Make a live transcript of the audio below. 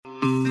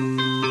Okay,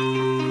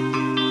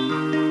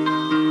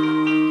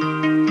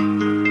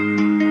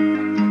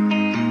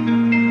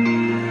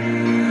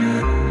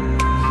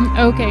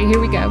 here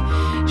we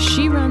go.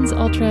 She Runs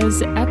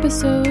Ultras,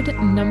 episode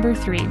number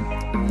 3,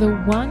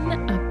 the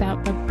one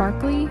about the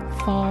Barkley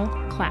Fall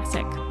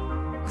Classic.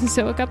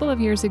 So a couple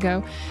of years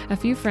ago, a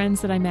few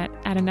friends that I met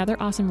at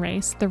another awesome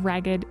race, the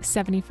Ragged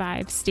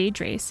 75 stage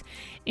race,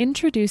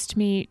 introduced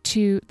me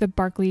to the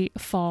Barkley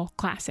Fall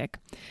Classic.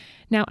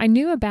 Now, I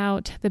knew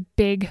about the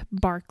Big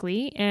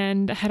Barkley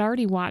and had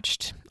already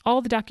watched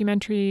all the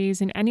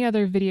documentaries and any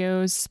other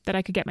videos that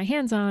I could get my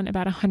hands on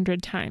about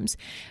 100 times,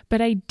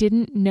 but I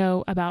didn't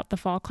know about the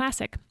Fall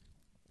Classic.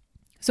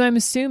 So I'm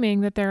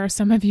assuming that there are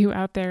some of you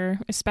out there,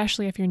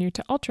 especially if you're new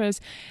to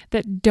ultras,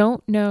 that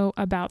don't know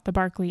about the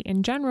Barkley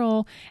in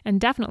general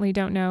and definitely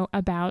don't know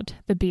about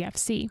the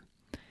BFC.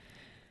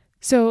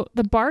 So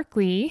the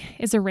Barkley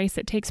is a race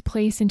that takes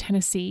place in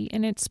Tennessee,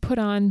 and it's put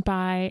on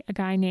by a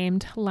guy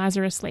named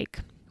Lazarus Lake.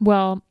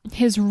 Well,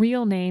 his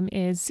real name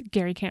is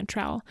Gary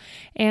Cantrell,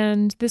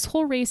 and this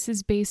whole race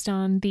is based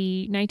on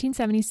the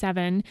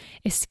 1977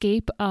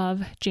 escape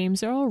of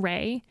James Earl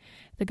Ray,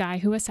 the guy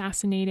who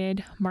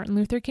assassinated Martin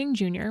Luther King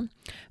Jr.,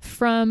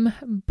 from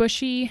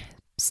Bushy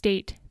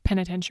State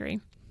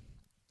Penitentiary.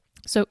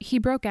 So he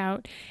broke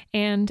out,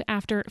 and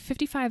after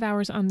 55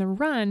 hours on the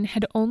run,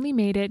 had only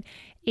made it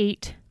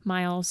 8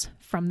 miles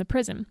from the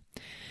prison.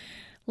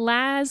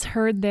 Laz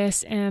heard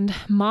this and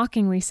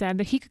mockingly said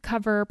that he could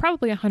cover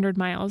probably 100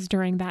 miles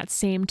during that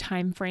same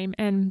time frame,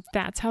 and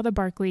that's how the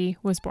Barkley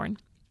was born.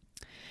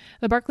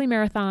 The Barkley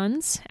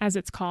Marathons, as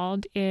it's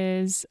called,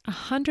 is a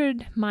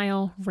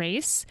 100-mile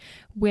race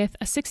with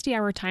a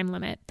 60-hour time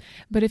limit.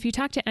 But if you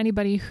talk to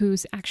anybody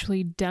who's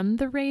actually done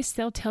the race,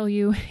 they'll tell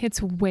you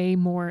it's way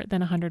more than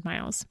 100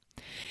 miles.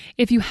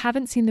 If you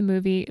haven't seen the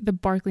movie The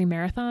Barkley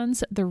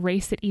Marathons, The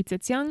Race That Eats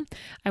Its Young,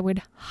 I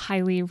would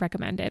highly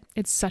recommend it.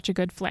 It's such a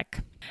good flick.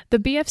 The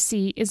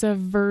BFC is a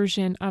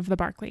version of the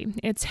Barkley.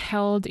 It's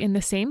held in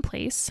the same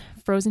place,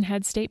 Frozen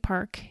Head State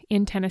Park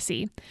in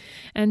Tennessee.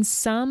 And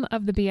some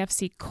of the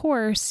BFC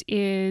course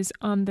is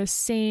on the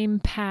same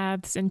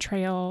paths and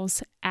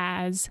trails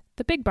as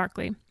the Big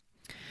Barkley.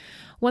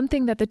 One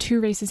thing that the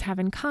two races have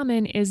in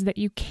common is that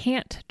you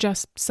can't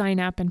just sign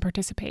up and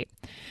participate.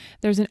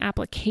 There's an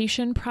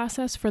application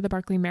process for the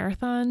Barkley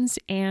Marathons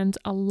and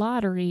a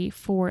lottery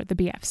for the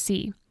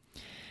BFC.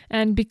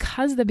 And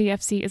because the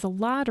BFC is a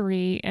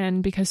lottery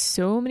and because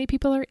so many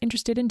people are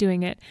interested in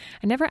doing it,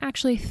 I never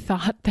actually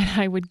thought that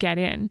I would get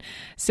in.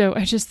 So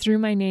I just threw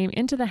my name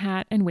into the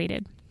hat and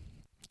waited.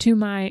 To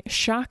my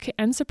shock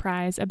and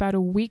surprise, about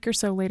a week or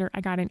so later,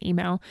 I got an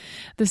email,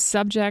 the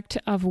subject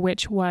of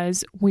which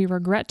was, "We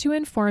regret to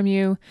inform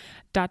you, ...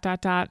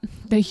 that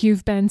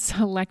you've been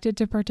selected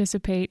to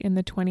participate in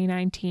the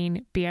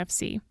 2019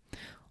 BFC.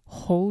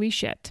 Holy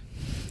shit.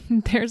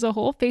 There's a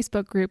whole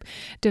Facebook group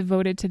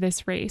devoted to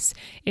this race.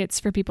 It's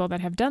for people that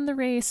have done the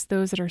race,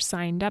 those that are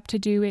signed up to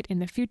do it in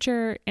the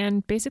future,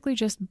 and basically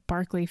just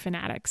Barkley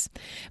fanatics.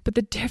 But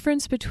the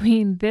difference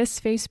between this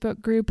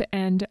Facebook group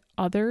and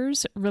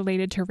others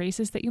related to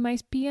races that you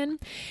might be in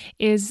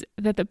is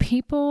that the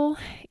people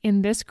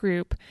in this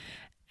group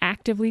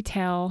actively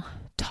tell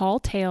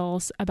tall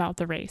tales about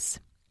the race.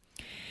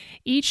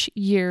 Each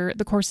year,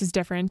 the course is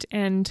different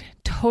and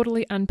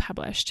totally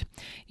unpublished.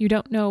 You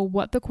don't know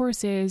what the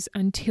course is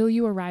until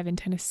you arrive in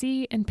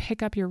Tennessee and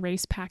pick up your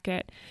race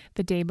packet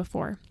the day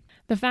before.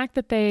 The fact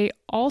that they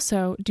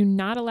also do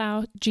not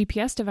allow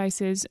GPS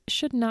devices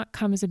should not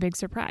come as a big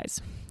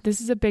surprise. This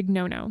is a big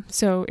no-no.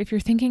 So if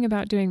you're thinking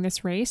about doing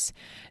this race,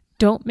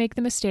 don't make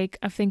the mistake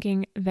of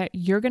thinking that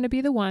you're going to be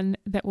the one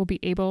that will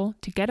be able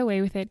to get away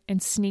with it and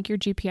sneak your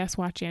GPS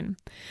watch in.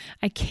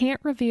 I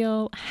can't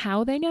reveal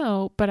how they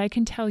know, but I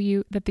can tell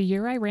you that the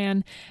year I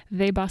ran,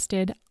 they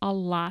busted a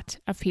lot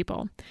of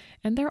people.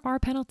 And there are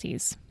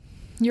penalties.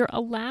 You're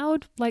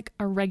allowed like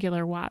a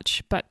regular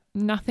watch, but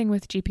nothing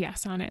with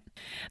GPS on it.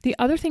 The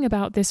other thing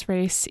about this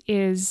race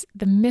is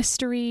the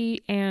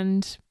mystery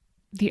and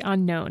the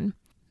unknown.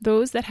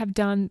 Those that have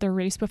done the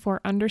race before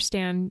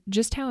understand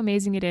just how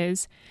amazing it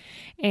is,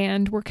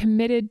 and we're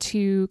committed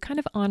to kind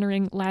of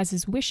honoring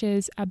Laz's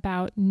wishes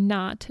about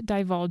not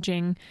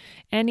divulging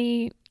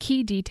any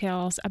key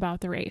details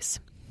about the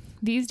race.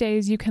 These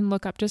days, you can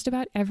look up just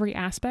about every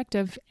aspect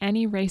of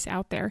any race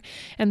out there,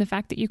 and the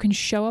fact that you can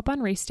show up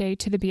on race day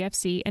to the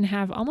BFC and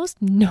have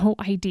almost no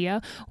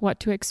idea what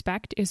to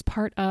expect is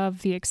part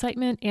of the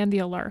excitement and the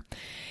allure.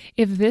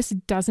 If this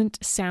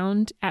doesn't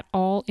sound at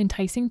all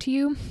enticing to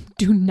you,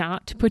 do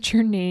not put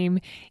your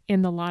name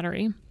in the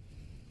lottery.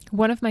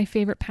 One of my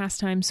favorite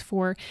pastimes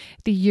for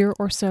the year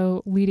or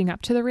so leading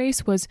up to the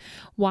race was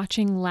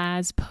watching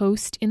Laz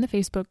post in the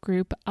Facebook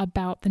group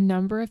about the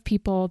number of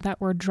people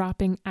that were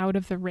dropping out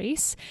of the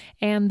race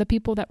and the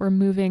people that were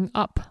moving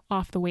up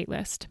off the wait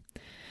list.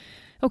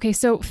 Okay,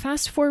 so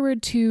fast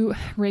forward to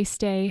race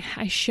day.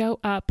 I show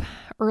up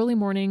early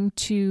morning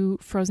to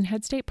Frozen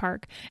Head State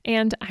Park,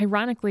 and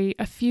ironically,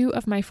 a few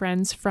of my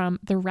friends from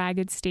the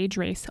Ragged Stage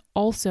race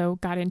also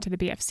got into the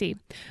BFC.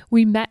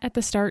 We met at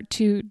the start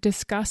to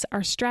discuss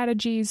our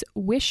strategies,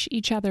 wish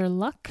each other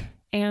luck,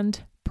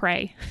 and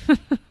pray.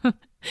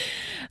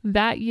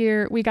 That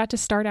year, we got to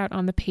start out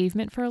on the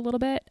pavement for a little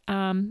bit,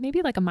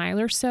 maybe like a mile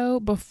or so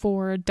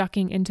before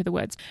ducking into the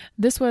woods.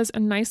 This was a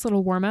nice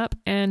little warm-up,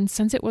 and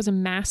since it was a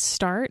mass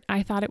start,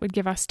 I thought it would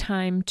give us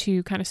time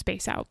to kind of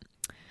space out.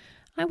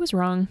 I was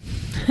wrong.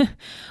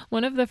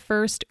 One of the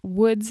first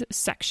woods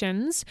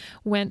sections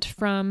went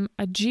from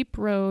a Jeep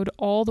road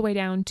all the way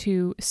down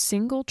to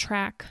single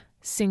track,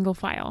 single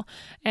file.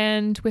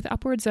 And with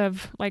upwards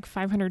of like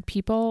 500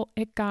 people,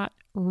 it got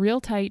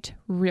real tight,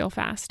 real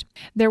fast.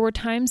 There were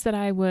times that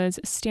I was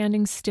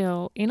standing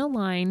still in a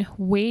line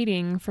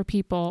waiting for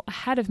people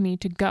ahead of me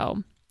to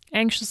go,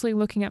 anxiously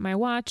looking at my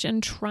watch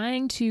and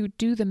trying to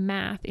do the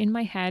math in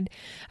my head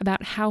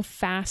about how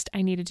fast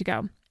I needed to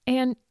go.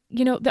 And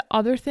you know, the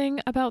other thing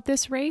about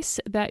this race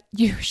that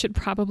you should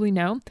probably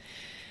know,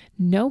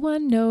 no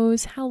one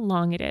knows how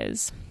long it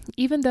is.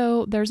 Even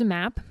though there's a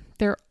map,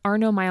 there are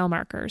no mile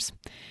markers.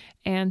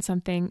 And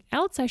something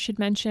else I should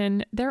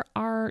mention, there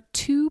are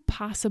two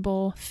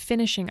possible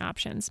finishing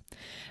options.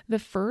 The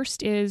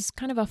first is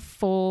kind of a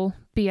full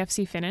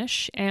BFC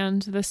finish,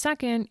 and the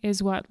second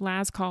is what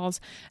Laz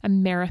calls a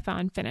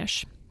marathon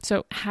finish.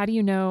 So how do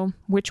you know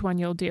which one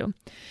you'll do?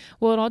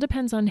 Well, it all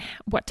depends on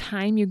what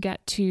time you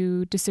get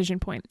to decision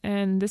point.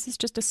 And this is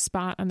just a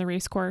spot on the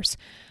race course,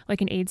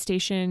 like an aid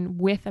station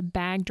with a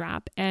bag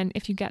drop. And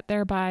if you get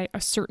there by a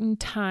certain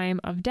time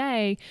of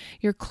day,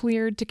 you're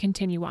cleared to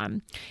continue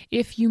on.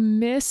 If you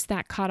miss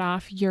that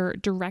cutoff, you're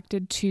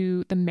directed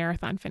to the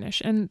marathon finish.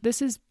 And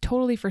this is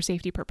totally for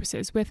safety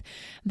purposes. With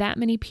that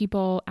many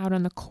people out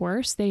on the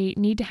course, they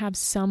need to have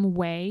some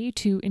way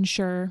to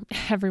ensure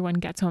everyone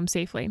gets home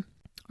safely.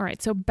 All right,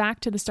 so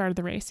back to the start of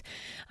the race.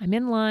 I'm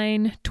in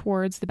line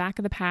towards the back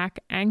of the pack,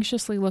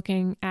 anxiously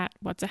looking at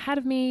what's ahead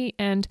of me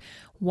and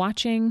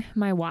watching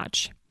my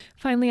watch.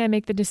 Finally, I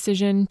make the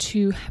decision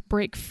to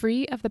break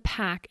free of the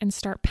pack and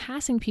start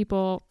passing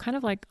people kind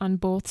of like on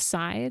both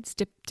sides,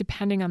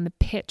 depending on the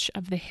pitch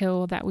of the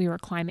hill that we were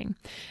climbing.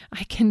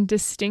 I can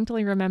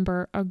distinctly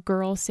remember a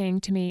girl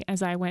saying to me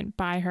as I went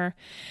by her,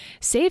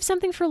 "Save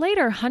something for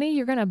later, honey,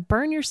 you're going to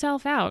burn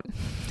yourself out."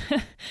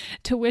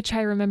 To which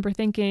I remember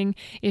thinking,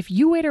 if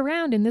you wait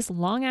around in this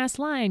long-ass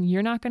line,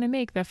 you're not going to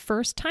make the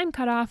first time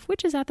cutoff,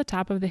 which is at the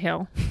top of the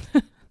hill.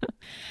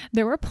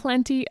 There were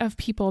plenty of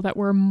people that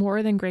were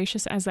more than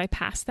gracious as I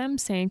passed them,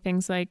 saying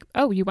things like,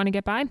 "Oh, you want to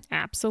get by?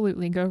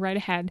 Absolutely, go right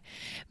ahead."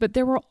 But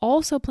there were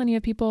also plenty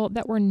of people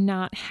that were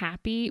not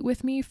happy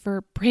with me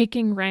for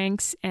breaking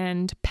ranks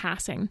and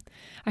passing.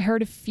 I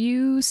heard a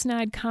few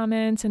snide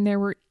comments, and there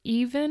were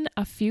even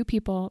a few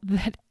people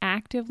that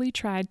actively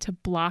tried to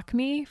block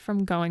me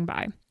from going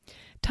by.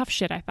 Tough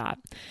shit, I thought.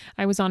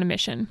 I was on a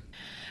mission.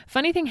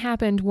 Funny thing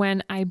happened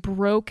when I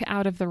broke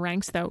out of the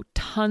ranks, though.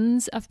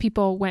 Tons of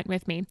people went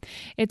with me.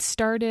 It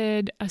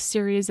started a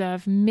series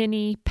of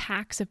mini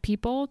packs of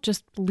people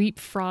just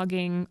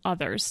leapfrogging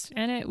others,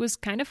 and it was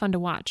kind of fun to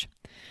watch.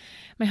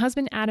 My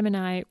husband Adam and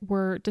I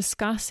were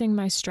discussing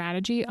my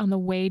strategy on the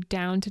way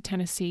down to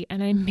Tennessee,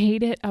 and I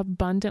made it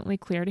abundantly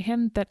clear to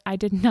him that I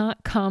did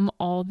not come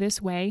all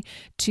this way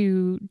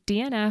to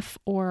DNF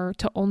or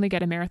to only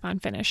get a marathon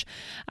finish.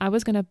 I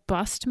was going to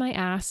bust my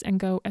ass and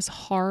go as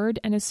hard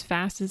and as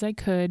fast as I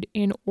could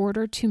in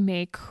order to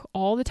make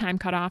all the time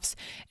cutoffs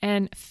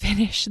and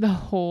finish the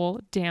whole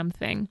damn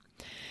thing.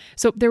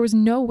 So there was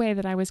no way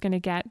that I was going to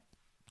get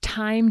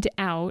timed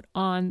out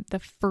on the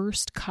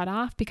first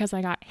cutoff because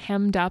I got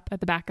hemmed up at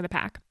the back of the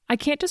pack. I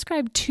can't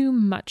describe too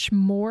much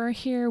more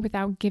here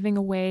without giving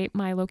away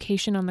my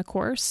location on the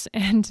course,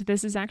 and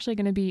this is actually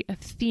going to be a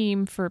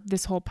theme for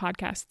this whole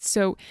podcast.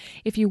 So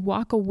if you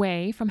walk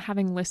away from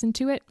having listened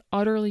to it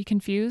utterly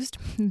confused,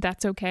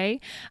 that's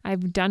okay.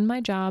 I've done my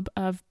job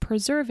of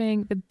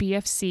preserving the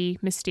BFC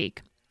mystique.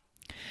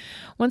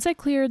 Once I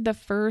cleared the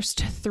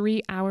first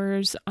 3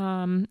 hours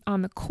on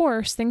the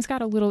course, things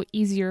got a little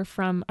easier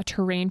from a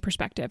terrain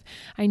perspective.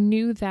 I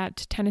knew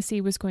that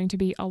Tennessee was going to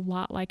be a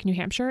lot like New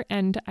Hampshire,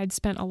 and I'd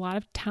spent a lot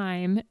of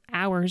time,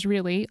 hours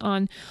really,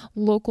 on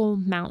local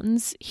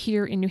mountains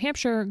here in New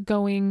Hampshire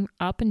going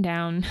up and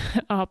down,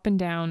 up and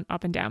down,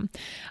 up and down.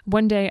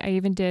 One day I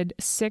even did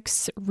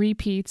 6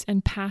 repeats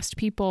and passed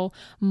people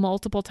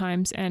multiple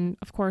times, and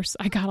of course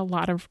I got a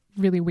lot of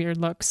really weird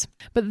looks.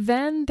 But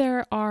then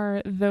there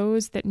are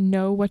those that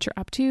know what you're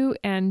up to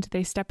and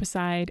they step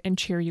aside and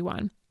cheer you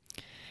on.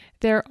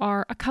 There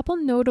are a couple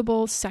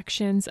notable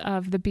sections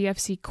of the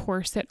BFC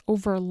course that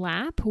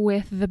overlap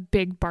with the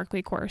big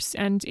Barkley course.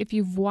 And if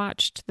you've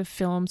watched the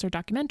films or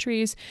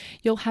documentaries,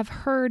 you'll have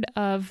heard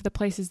of the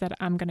places that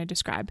I'm going to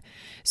describe.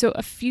 So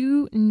a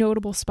few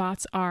notable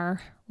spots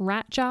are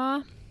Rat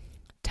Jaw,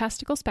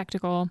 Testicle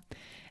Spectacle,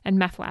 and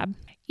Meth Lab.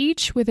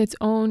 each with its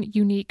own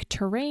unique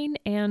terrain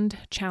and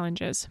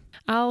challenges.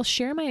 I'll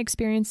share my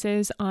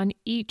experiences on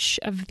each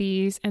of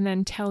these and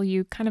then tell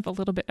you kind of a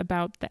little bit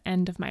about the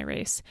end of my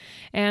race.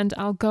 And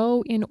I'll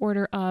go in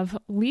order of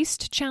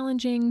least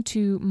challenging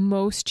to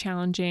most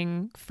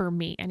challenging for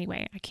me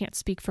anyway. I can't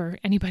speak for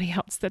anybody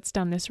else that's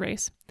done this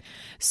race.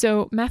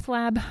 So Meth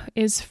Lab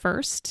is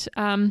first.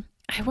 I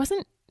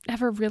wasn't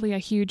ever really a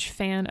huge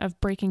fan of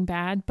Breaking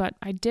Bad, but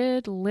I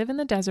did live in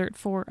the desert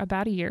for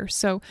about a year.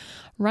 So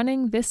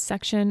running this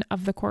section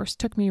of the course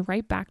took me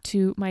right back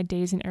to my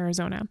days in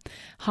Arizona.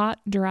 Hot,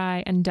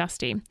 dry, and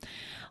dusty.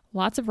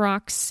 Lots of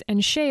rocks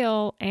and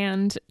shale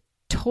and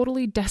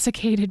totally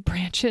desiccated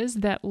branches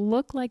that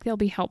look like they'll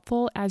be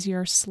helpful as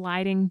you're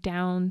sliding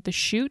down the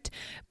chute,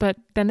 but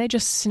then they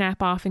just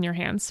snap off in your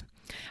hands.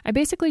 I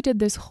basically did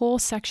this whole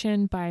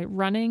section by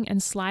running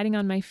and sliding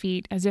on my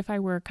feet as if I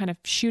were kind of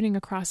shooting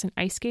across an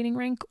ice skating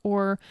rink,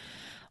 or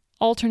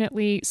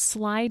alternately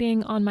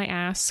sliding on my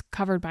ass,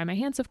 covered by my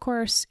hands, of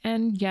course.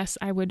 And yes,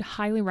 I would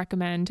highly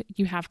recommend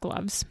you have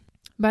gloves.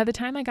 By the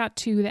time I got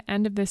to the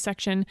end of this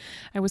section,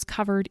 I was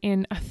covered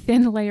in a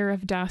thin layer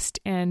of dust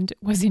and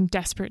was in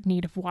desperate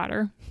need of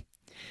water.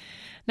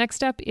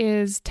 Next up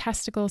is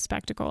Testicle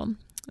Spectacle.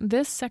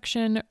 This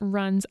section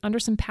runs under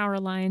some power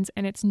lines,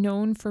 and it's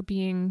known for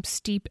being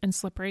steep and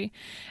slippery.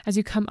 As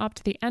you come up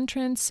to the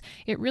entrance,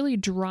 it really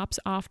drops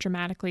off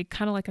dramatically,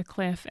 kind of like a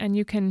cliff, and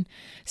you can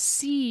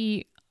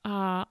see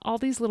all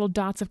these little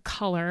dots of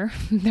color.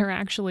 They're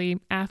actually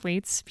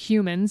athletes,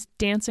 humans,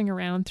 dancing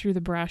around through the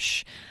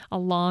brush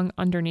along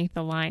underneath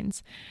the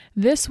lines.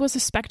 This was a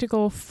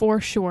spectacle for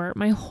sure.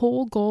 My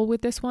whole goal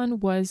with this one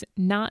was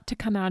not to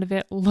come out of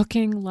it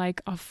looking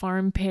like a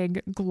farm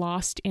pig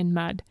glossed in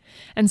mud.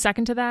 And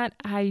second to that,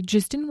 I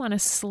just didn't want to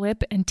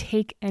slip and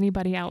take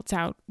anybody else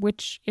out,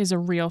 which is a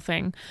real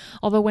thing.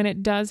 Although when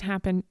it does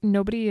happen,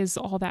 nobody is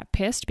all that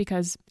pissed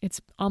because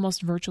it's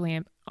almost virtually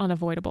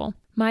unavoidable.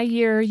 My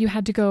year, you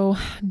had to go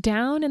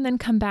down and then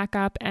come back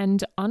up,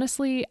 and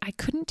honestly, I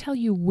couldn't tell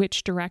you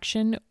which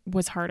direction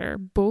was harder.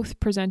 Both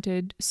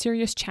presented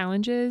serious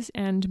challenges,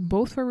 and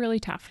both were really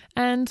tough.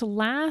 And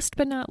last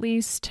but not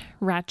least,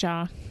 Rat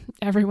Jaw,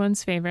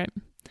 everyone's favorite.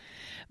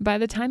 By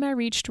the time I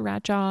reached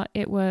Rat Jaw,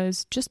 it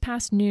was just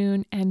past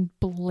noon and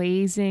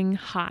blazing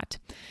hot.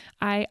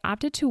 I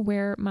opted to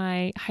wear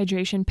my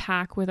hydration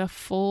pack with a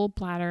full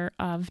bladder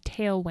of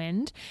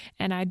Tailwind,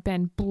 and I'd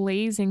been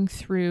blazing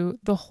through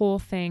the whole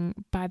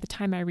thing by the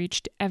time I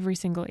reached every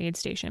single aid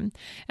station.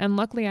 And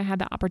luckily, I had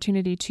the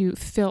opportunity to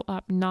fill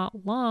up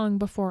not long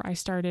before I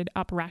started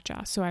up Rat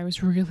Jaw, so I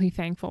was really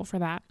thankful for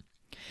that.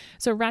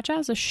 So Rat Jaw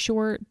is a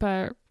short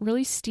but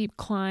really steep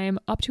climb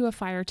up to a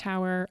fire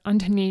tower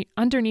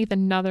underneath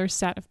another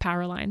set of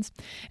power lines.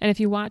 And if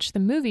you watch the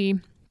movie,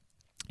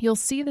 you'll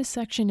see this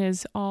section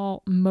is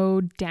all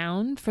mowed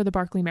down for the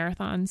Barkley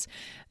Marathons,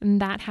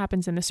 and that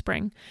happens in the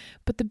spring.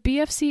 But the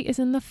BFC is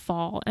in the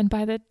fall, and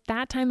by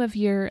that time of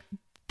year,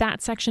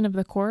 that section of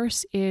the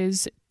course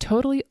is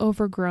totally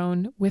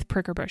overgrown with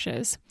pricker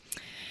bushes.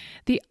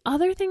 The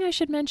other thing I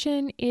should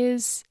mention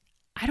is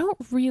I don't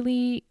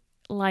really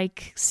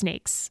like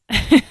snakes.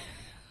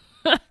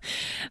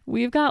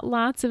 We've got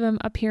lots of them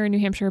up here in New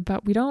Hampshire,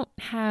 but we don't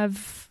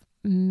have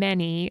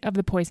many of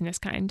the poisonous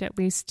kind, at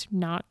least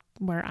not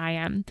where I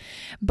am.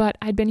 But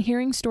I'd been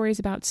hearing stories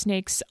about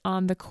snakes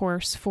on the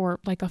course for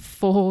like a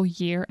full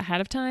year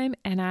ahead of time,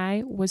 and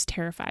I was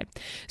terrified.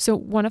 So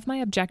one of my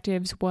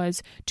objectives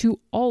was to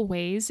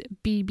always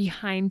be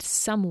behind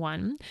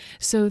someone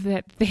so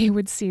that they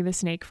would see the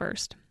snake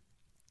first.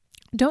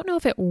 Don't know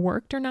if it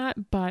worked or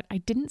not, but I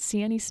didn't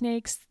see any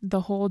snakes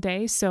the whole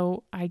day,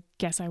 so I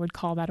guess I would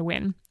call that a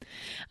win.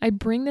 I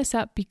bring this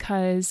up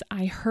because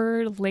I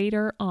heard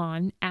later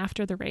on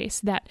after the race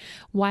that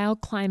while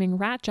climbing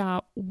Rat Jaw,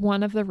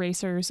 one of the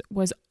racers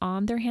was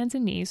on their hands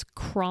and knees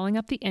crawling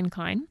up the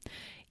incline.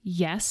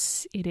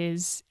 Yes, it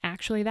is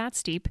actually that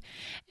steep.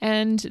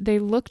 And they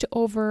looked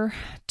over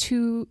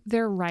to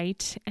their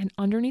right, and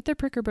underneath the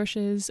pricker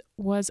bushes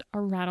was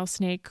a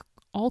rattlesnake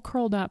all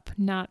curled up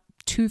not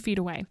 2 feet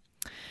away.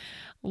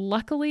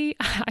 Luckily,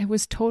 I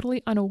was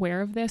totally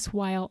unaware of this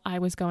while I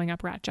was going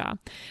up Rat Jaw.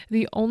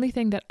 The only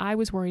thing that I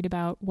was worried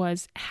about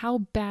was how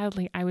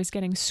badly I was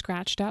getting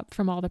scratched up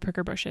from all the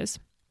pricker bushes.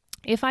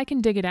 If I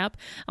can dig it up,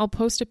 I'll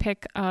post a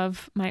pic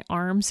of my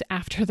arms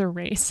after the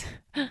race.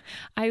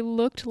 I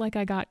looked like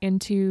I got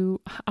into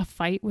a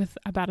fight with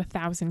about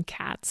 1,000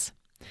 cats.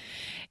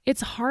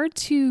 It's hard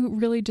to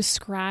really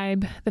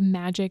describe the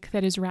magic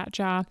that is Rat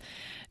Jaw.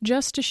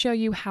 Just to show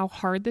you how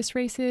hard this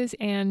race is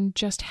and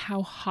just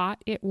how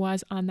hot it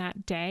was on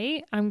that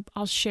day,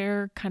 I'll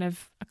share kind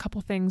of a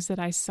couple things that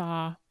I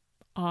saw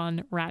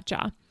on Rat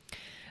Jaw.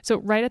 So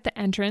right at the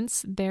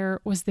entrance, there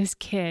was this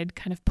kid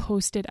kind of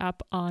posted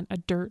up on a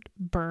dirt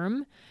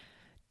berm,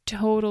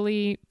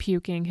 totally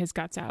puking his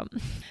guts out.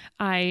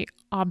 I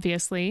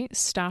obviously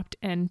stopped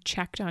and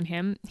checked on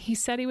him. He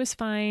said he was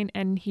fine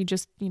and he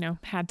just,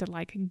 had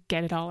to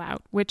get it all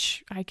out,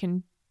 which I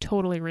can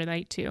totally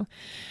relate to.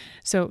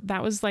 So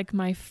that was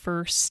my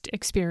first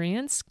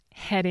experience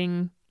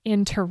heading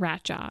into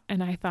Ratjaw.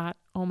 And I thought,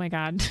 oh my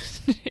God,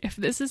 if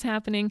this is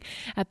happening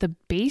at the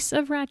base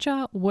of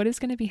Ratjaw, what is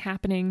going to be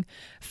happening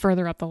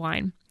further up the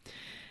line?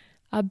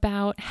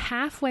 About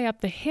halfway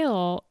up the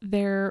hill,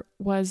 there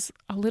was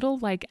a little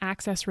like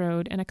access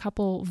road, and a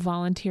couple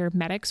volunteer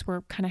medics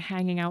were kind of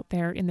hanging out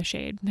there in the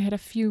shade. They had a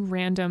few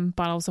random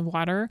bottles of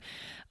water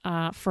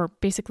for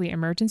basically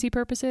emergency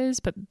purposes,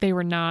 but they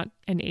were not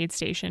an aid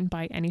station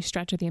by any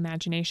stretch of the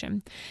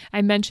imagination.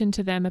 I mentioned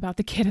to them about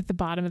the kid at the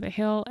bottom of the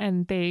hill,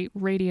 and they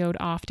radioed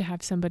off to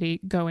have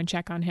somebody go and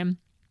check on him.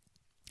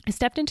 I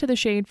stepped into the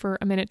shade for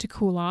a minute to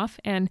cool off,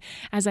 and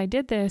as I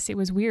did this, it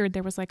was weird.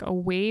 There was like a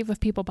wave of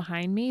people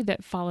behind me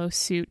that follow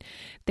suit.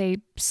 They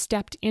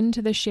stepped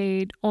into the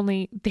shade,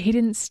 only they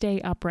didn't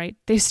stay upright.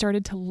 They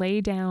started to lay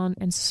down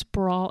and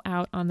sprawl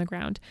out on the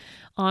ground.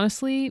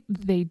 Honestly,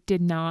 they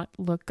did not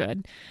look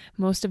good.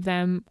 Most of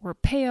them were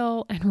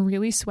pale and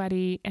really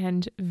sweaty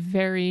and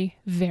very,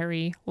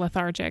 very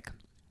lethargic.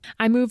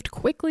 I moved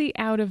quickly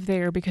out of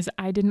there because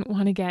I didn't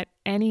want to get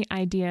any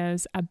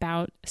ideas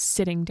about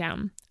sitting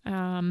down.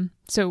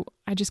 So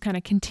I just kind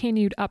of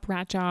continued up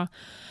Ratjaw,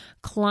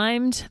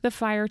 climbed the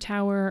fire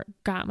tower,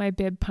 got my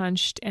bib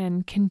punched,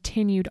 and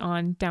continued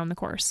on down the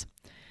course.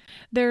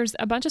 There's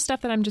a bunch of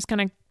stuff that I'm just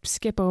going to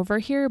skip over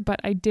here,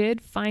 but I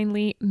did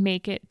finally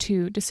make it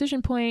to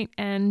Decision Point,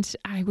 and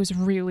I was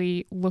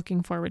really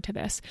looking forward to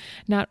this.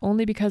 Not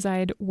only because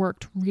I'd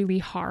worked really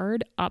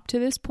hard up to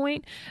this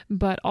point,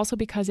 but also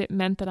because it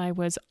meant that I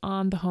was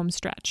on the home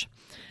stretch.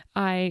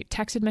 I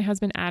texted my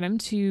husband Adam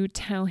to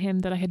tell him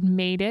that I had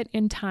made it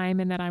in time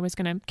and that I was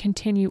going to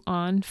continue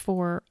on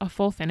for a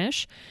full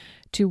finish,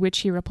 to which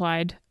he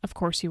replied, "Of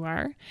course you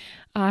are."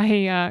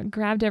 I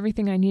grabbed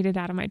everything I needed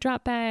out of my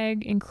drop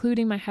bag,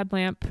 including my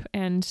headlamp,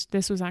 and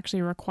this was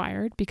actually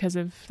required because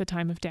of the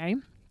time of day,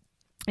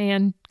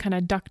 and kind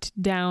of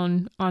ducked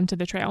down onto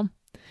the trail.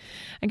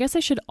 I guess I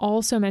should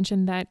also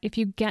mention that if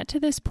you get to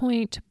this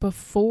point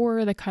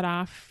before the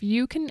cutoff,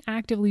 you can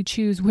actively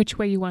choose which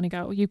way you want to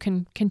go. You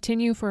can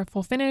continue for a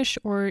full finish,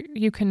 or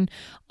you can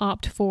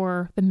opt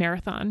for the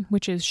marathon,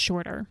 which is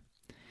shorter.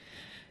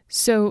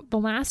 So the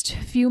last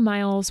few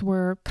miles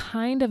were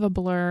kind of a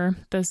blur.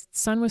 The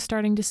sun was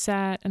starting to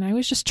set, and I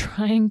was just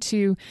trying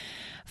to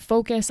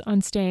focus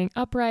on staying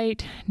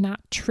upright, not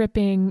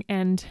tripping,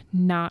 and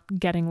not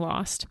getting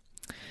lost.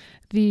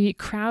 The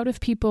crowd of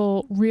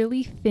people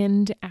really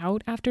thinned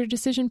out after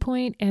Decision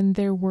Point, and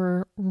there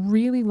were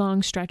really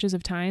long stretches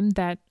of time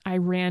that I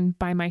ran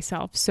by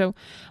myself. So,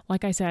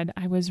 like I said,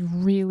 I was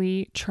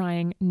really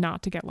trying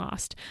not to get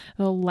lost.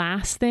 The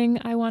last thing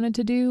I wanted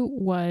to do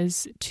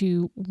was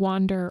to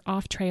wander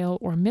off trail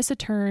or miss a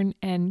turn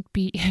and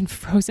be in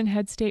Frozen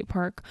Head State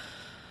Park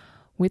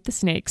with the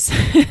snakes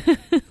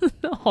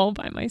all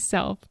by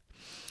myself.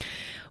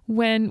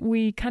 When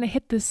we kind of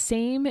hit the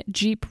same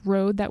Jeep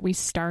road that we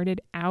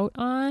started out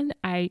on,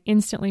 I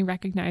instantly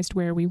recognized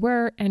where we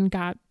were and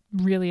got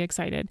really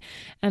excited.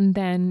 And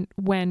then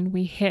when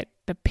we hit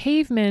the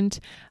pavement,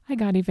 I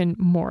got even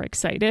more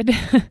excited.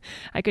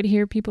 I could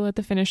hear people at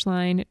the finish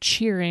line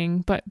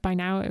cheering, but by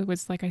now it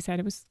was, like I said,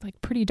 it was like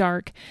pretty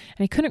dark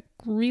and I couldn't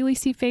really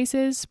see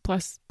faces.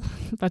 Plus,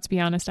 let's be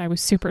honest, I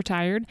was super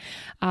tired.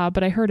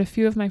 But I heard a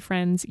few of my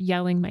friends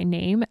yelling my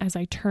name as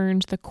I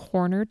turned the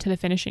corner to the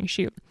finishing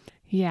chute.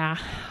 Yeah,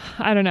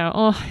 I don't know.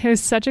 Oh, it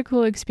was such a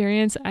cool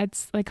experience.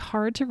 It's like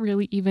hard to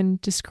really even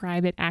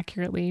describe it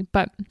accurately,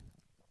 but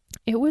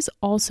it was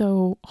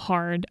also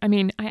hard. I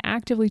mean, I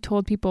actively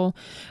told people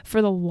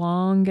for the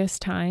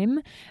longest time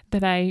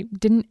that I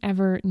didn't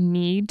ever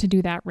need to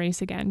do that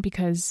race again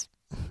because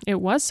it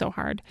was so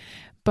hard.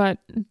 But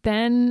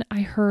then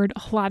I heard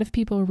a lot of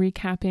people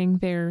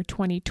recapping their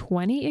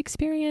 2020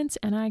 experience,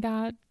 and I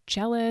got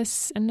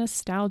jealous and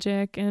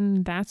nostalgic,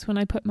 and that's when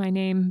I put my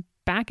name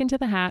back into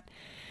the hat.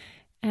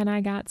 And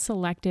I got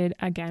selected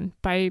again.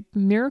 By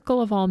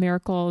miracle of all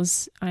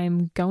miracles,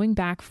 I'm going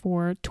back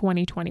for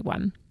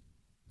 2021.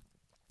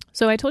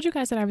 So I told you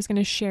guys that I was going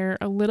to share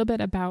a little bit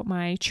about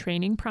my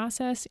training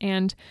process.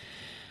 And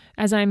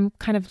as I'm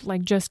kind of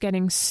like just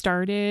getting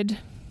started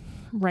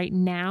right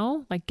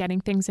now, like getting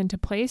things into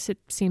place, it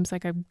seems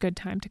like a good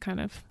time to kind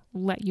of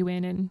let you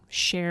in and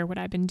share what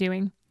I've been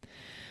doing.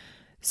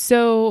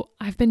 So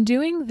I've been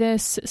doing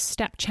this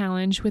step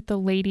challenge with the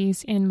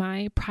ladies in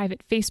my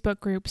private Facebook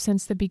group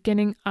since the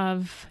beginning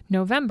of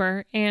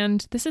November.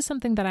 And this is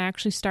something that I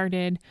actually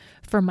started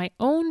for my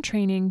own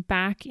training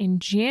back in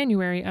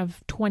January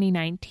of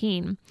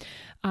 2019.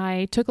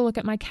 I took a look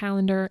at my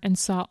calendar and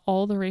saw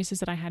all the races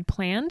that I had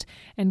planned.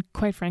 And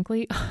quite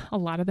frankly, a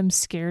lot of them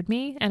scared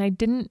me. And I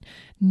didn't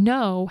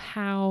know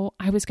how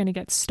I was going to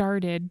get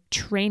started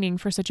training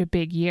for such a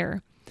big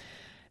year.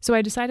 So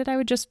I decided I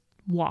would just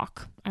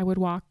walk. I would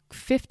walk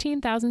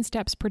 15,000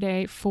 steps per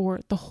day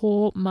for the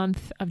whole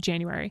month of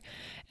January.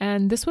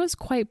 And this was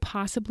quite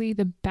possibly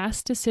the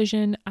best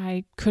decision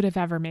I could have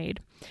ever made.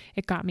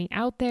 It got me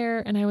out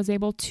there and I was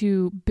able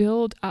to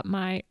build up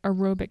my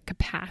aerobic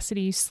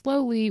capacity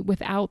slowly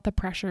without the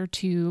pressure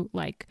to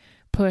like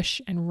push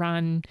and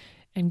run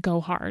and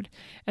go hard,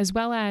 as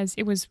well as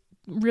it was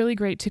really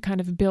great to kind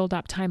of build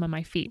up time on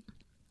my feet.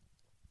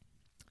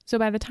 So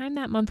by the time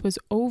that month was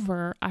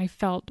over, I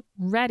felt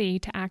ready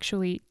to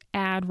actually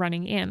add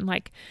running in.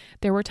 Like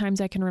there were times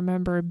I can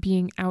remember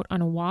being out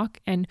on a walk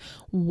and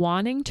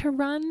wanting to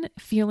run,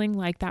 feeling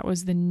like that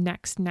was the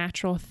next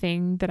natural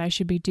thing that I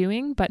should be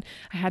doing. But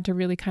I had to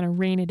really kind of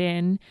rein it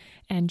in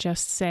and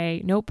just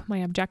say, nope, my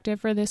objective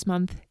for this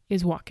month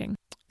is walking.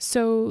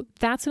 So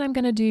that's what I'm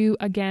going to do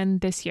again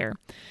this year.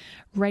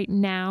 Right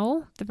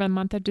now, the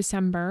month of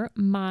December,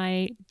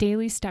 my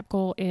daily step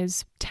goal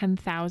is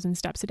 10,000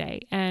 steps a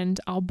day, and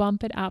I'll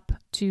bump it up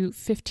to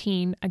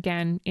 15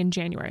 again in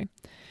January.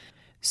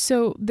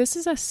 So this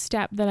is a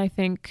step that I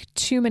think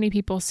too many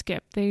people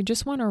skip. They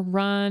just want to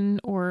run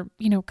or,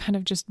 kind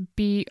of just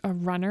be a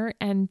runner,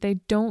 and they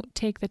don't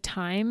take the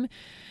time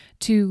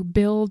to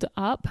build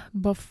up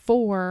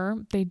before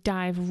they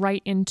dive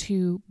right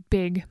into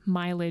big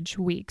mileage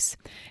weeks.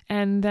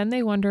 And then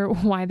they wonder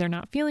why they're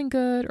not feeling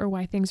good, or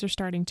why things are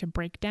starting to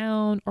break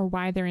down, or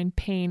why they're in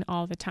pain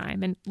all the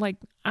time. And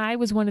I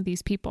was one of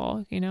these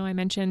people. I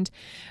mentioned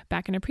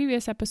back in a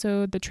previous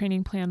episode the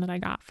training plan that I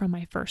got from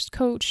my first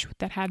coach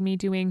that had me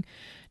doing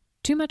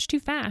too much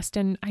too fast,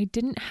 and I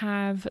didn't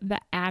have the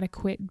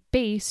adequate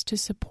base to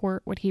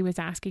support what he was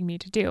asking me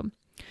to do.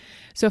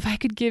 So if I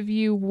could give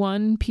you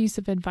one piece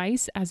of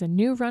advice as a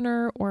new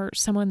runner or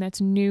someone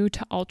that's new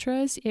to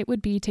ultras, it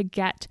would be to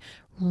get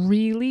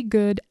really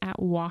good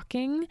at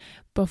walking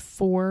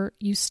before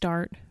you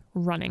start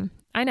running.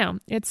 I know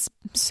it's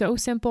so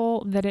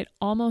simple that it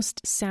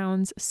almost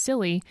sounds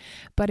silly,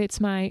 but it's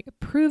my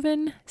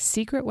proven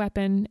secret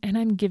weapon, and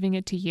I'm giving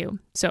it to you.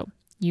 So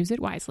use it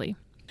wisely.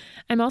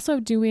 I'm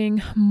also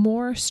doing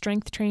more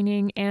strength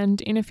training,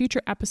 and in a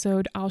future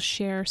episode, I'll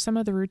share some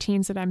of the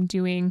routines that I'm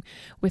doing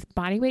with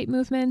bodyweight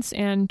movements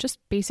and just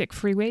basic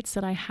free weights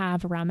that I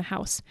have around the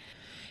house.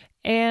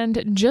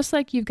 And just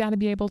like you've got to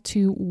be able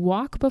to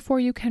walk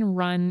before you can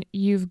run,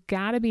 you've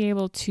got to be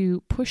able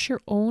to push your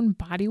own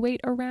body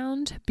weight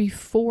around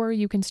before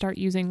you can start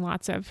using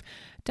lots of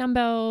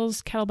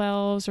dumbbells,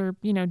 kettlebells, or,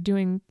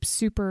 doing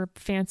super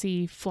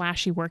fancy,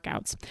 flashy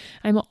workouts.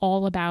 I'm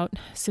all about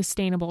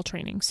sustainable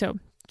training, so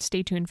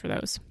stay tuned for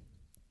those.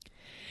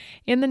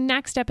 In the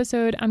next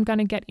episode, I'm going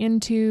to get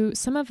into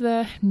some of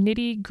the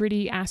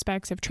nitty-gritty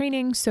aspects of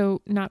training.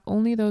 So not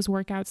only those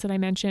workouts that I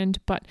mentioned,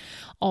 but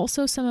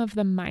also some of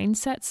the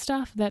mindset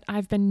stuff that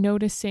I've been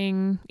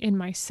noticing in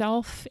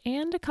myself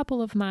and a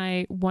couple of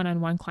my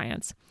one-on-one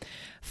clients.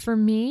 For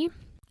me,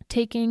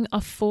 taking a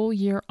full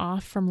year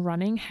off from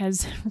running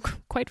has,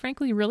 quite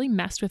frankly, really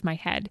messed with my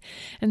head.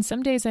 And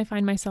some days I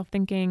find myself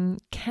thinking,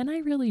 can I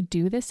really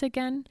do this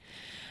again?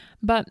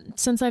 But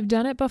since I've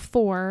done it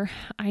before,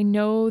 I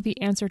know the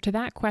answer to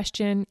that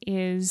question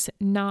is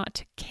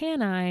not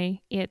can I,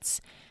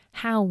 it's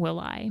how will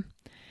I?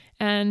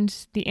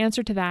 And the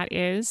answer to that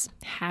is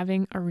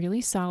having a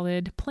really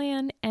solid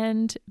plan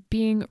and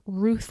being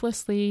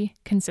ruthlessly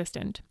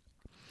consistent.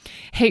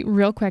 Hey,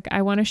 real quick,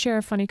 I want to share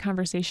a funny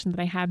conversation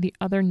that I had the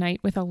other night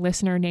with a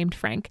listener named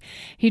Frank.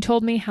 He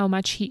told me how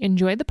much he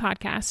enjoyed the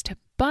podcast,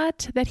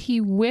 but that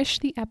he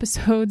wished the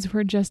episodes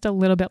were just a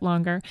little bit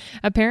longer.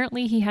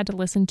 Apparently, he had to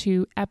listen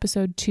to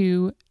episode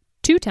 2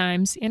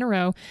 times in a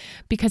row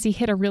because he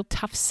hit a real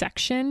tough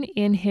section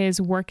in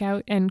his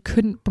workout and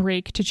couldn't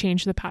break to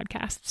change the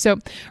podcast. So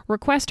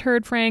request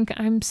heard, Frank.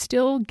 I'm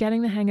still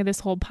getting the hang of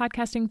this whole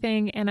podcasting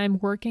thing, and I'm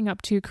working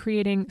up to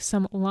creating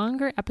some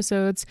longer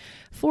episodes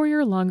for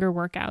your longer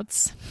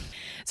workouts.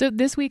 So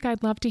this week,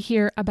 I'd love to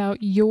hear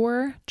about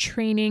your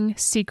training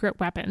secret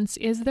weapons.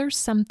 Is there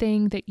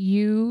something that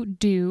you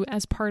do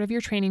as part of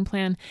your training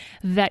plan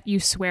that you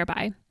swear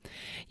by?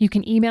 You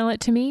can email it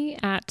to me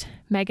at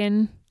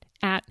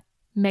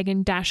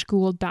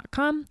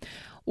megan@megan-gould.com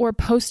or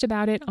post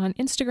about it on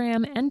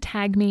Instagram and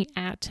tag me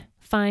at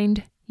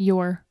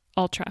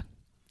FindYourUltra.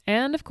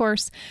 And of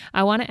course,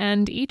 I want to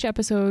end each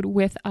episode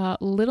with a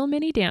little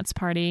mini dance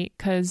party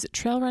because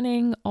trail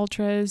running,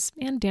 ultras,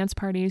 and dance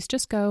parties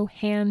just go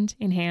hand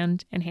in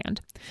hand in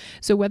hand.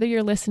 So whether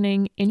you're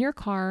listening in your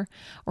car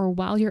or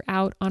while you're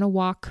out on a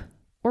walk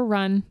or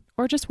run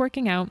or just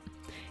working out,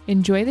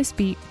 enjoy this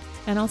beat,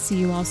 and I'll see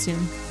you all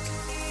soon.